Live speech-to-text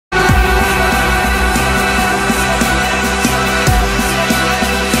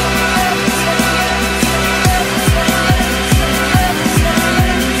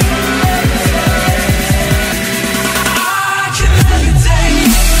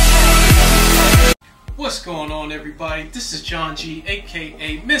going on, everybody? This is John G,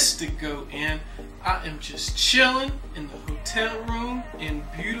 aka Mr. Go In. I am just chilling in the hotel room in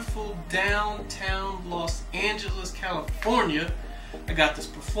beautiful downtown Los Angeles, California. I got this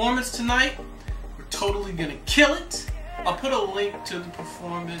performance tonight. We're totally gonna kill it. I'll put a link to the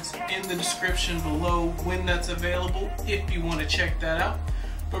performance in the description below when that's available if you want to check that out.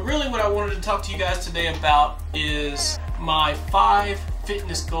 But really what I wanted to talk to you guys today about is my 5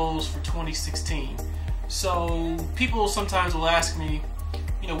 fitness goals for 2016. So people sometimes will ask me,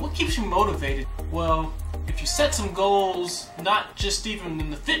 what keeps you motivated? Well, if you set some goals, not just even in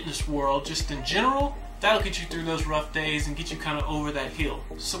the fitness world, just in general, that'll get you through those rough days and get you kind of over that hill.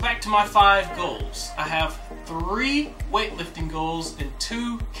 So back to my 5 goals. I have 3 weightlifting goals and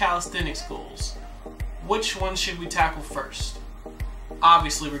 2 calisthenics goals. Which one should we tackle first?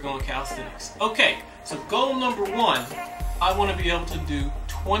 Obviously we're going calisthenics. Okay, so goal number 1, I want to be able to do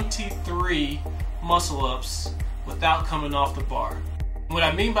 23 muscle ups without coming off the bar. What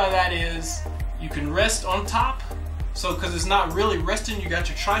I mean by that is you can rest on top, so because it's not really resting, you got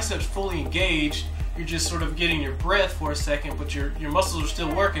your triceps fully engaged, you're just sort of getting your breath for a second, but your muscles are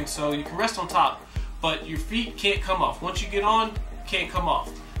still working, so you can rest on top, but your feet can't come off. Once you get on, can't come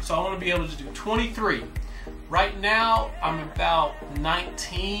off. So I want to be able to do 23. Right now, I'm about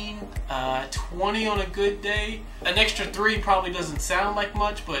 19, 20 on a good day. An extra 3 probably doesn't sound like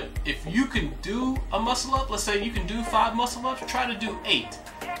much, but if you can do a muscle up, let's say you can do 5 muscle ups, try to do 8.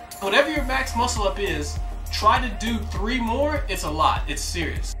 Whatever your max muscle up is, try to do 3 more. It's a lot, it's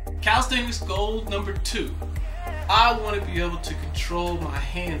serious. Calisthenics goal number 2. I want to be able to control my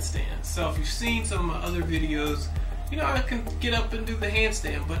handstand. So if you've seen some of my other videos, I can get up and do the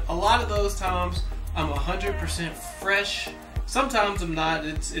handstand, but a lot of those times, I'm 100% fresh. Sometimes I'm not.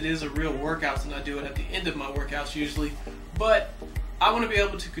 It is a real workout, and I do it at the end of my workouts usually. But I want to be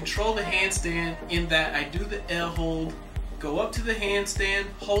able to control the handstand in that I do the L hold, go up to the handstand,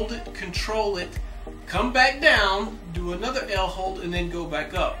 hold it, control it, come back down, do another L hold, and then go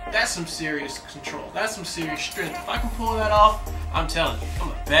back up. That's some serious control. That's some serious strength. If I can pull that off, I'm telling you, I'm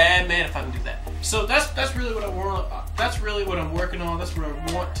a bad man if I can do that. So that's really what I want. That's really what I'm working on. That's what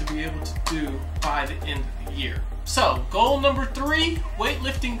I want to be able to do by the end of the year. So goal number 3,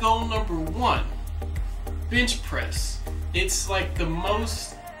 weightlifting goal number 1, bench press. It's like the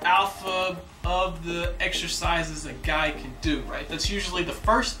most alpha of the exercises a guy can do, right? That's usually the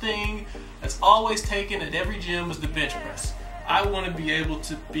first thing that's always taken at every gym is the bench press. I want to be able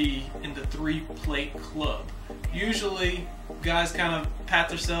to be in the 3-plate club. Usually guys kind of pat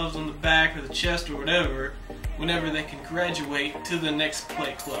themselves on the back or the chest or whatever whenever they can graduate to the next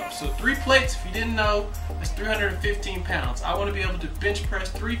plate club. So 3 plates, if you didn't know, that's 315 pounds. I want to be able to bench press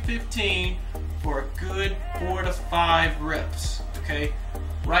 315 for a good 4 to 5 reps, okay?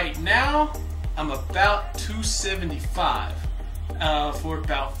 Right now, I'm about 275 for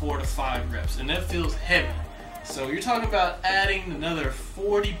about 4 to 5 reps, and that feels heavy. So you're talking about adding another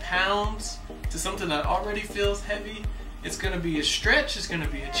 40 pounds to something that already feels heavy. It's going to be a stretch, it's going to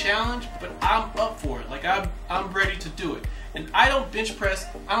be a challenge, but I'm up for it. Like I'm ready to do it. And I don't bench press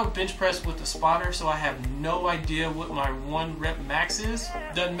with a spotter, so I have no idea what my 1 rep max is.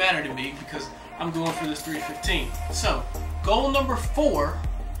 Doesn't matter to me because I'm going for this 315. So goal number 4,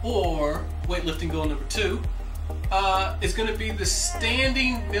 or weightlifting goal number 2, is going to be the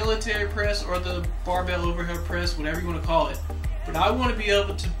standing military press or the barbell overhead press, whatever you want to call it. But I want to be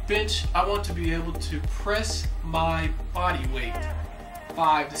able to bench, I want to be able to press my body weight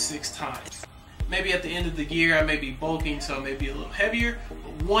 5 to 6 times. Maybe at the end of the year I may be bulking, so I may be a little heavier,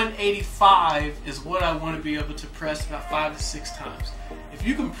 but 185 is what I want to be able to press about 5 to 6 times. If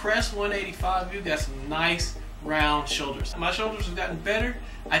you can press 185, you've got some nice round shoulders. My shoulders have gotten better.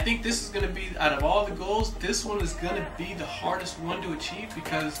 I think this is going to be, out of all the goals, this one is going to be the hardest one to achieve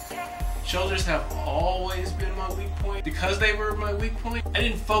because shoulders have always been my weak point. Because they were my weak point, I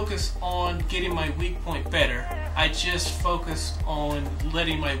didn't focus on getting my weak point better. I just focused on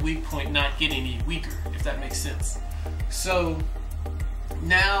letting my weak point not get any weaker, if that makes sense. So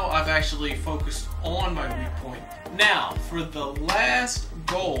now I've actually focused on my weak point. Now, for the last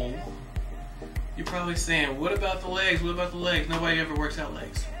goal, you're probably saying, what about the legs? What about the legs? Nobody ever works out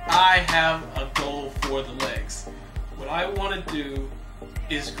legs. I have a goal for the legs. What I want to do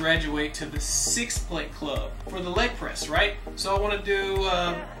is graduate to the 6-plate club for the leg press, right? So I want to do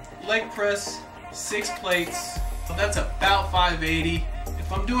leg press, 6 plates. So that's about 580.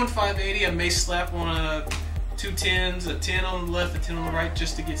 If I'm doing 580, I may slap on 2 10s, a 10 on the left, a 10 on the right,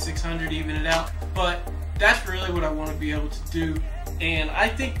 just to get 600, even it out. But that's really what I want to be able to do. And I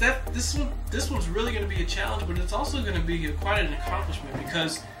think that this one's really going to be a challenge, but it's also going to be quite an accomplishment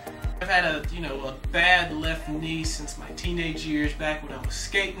because I've had a bad left knee since my teenage years back when I was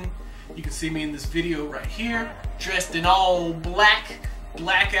skating. You can see me in this video right here, dressed in all black,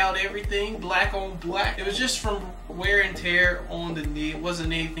 black out everything, black on black. It was just from wear and tear on the knee. It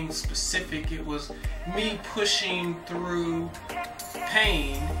wasn't anything specific. It was me pushing through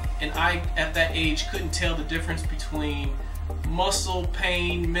pain, and I, at that age, couldn't tell the difference between muscle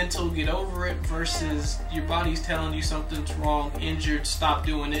pain, mental get over it, versus your body's telling you something's wrong, injured, stop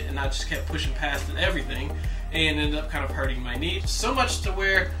doing it, and I just kept pushing past it, everything, and ended up kind of hurting my knee. So much to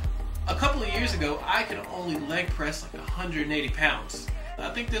where a couple of years ago, I could only leg press like 180 pounds. I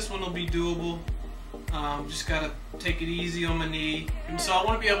think this one will be doable. Just gotta take it easy on my knee. And so I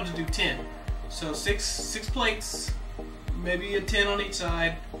want to be able to do 10. So six plates, maybe a 10 on each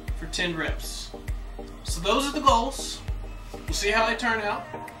side for 10 reps. So those are the goals. We'll see how they turn out.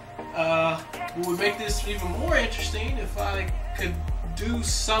 What would make this even more interesting if I could do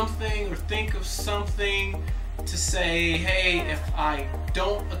something or think of something to say, hey, if I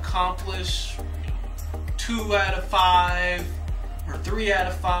don't accomplish 2 out of 5 or 3 out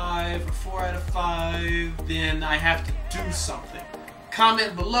of 5 or 4 out of 5, then I have to do something.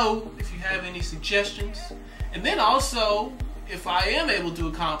 Comment below if you have any suggestions. And then also, if I am able to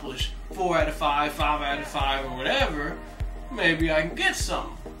accomplish 4 out of 5, 5 out of 5, or whatever, maybe I can get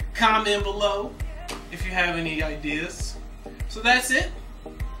some. Comment below if you have any ideas. So that's it.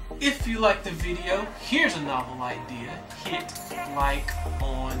 If you liked the video, here's a novel idea. Hit like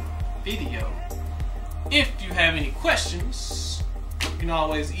on video. If you have any questions, you can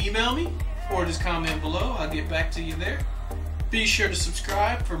always email me or just comment below. I'll get back to you there. Be sure to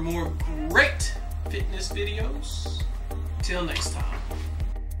subscribe for more great fitness videos. Till next time.